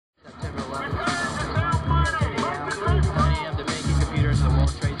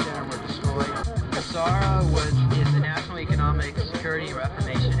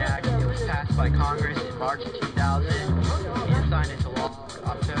by Congress in March of 2000 and signed into law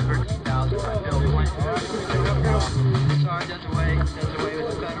October 2000 by Bill Clinton. NESARA does away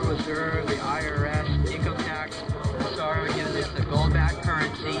with the Federal Reserve, the IRS, income tax. NESARA gives us the gold-backed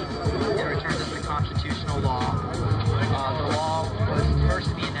currency and returns us to constitutional law. The law was first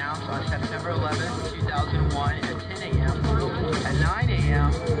to be announced on September 11, 2001 at 10 a.m. At 9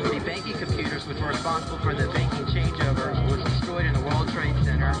 a.m., the banking computers which were responsible for the banking changeover was destroyed in the World Trade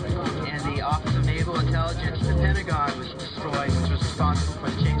Center, and the Office of Naval Intelligence, the Pentagon, was destroyed, which was responsible for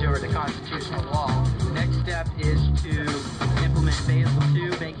the changeover to constitutional law. The next step is to implement Basel II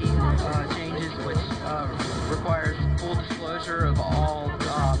banking changes, which requires full disclosure of all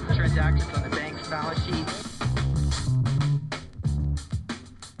transactions on the bank's balance sheet.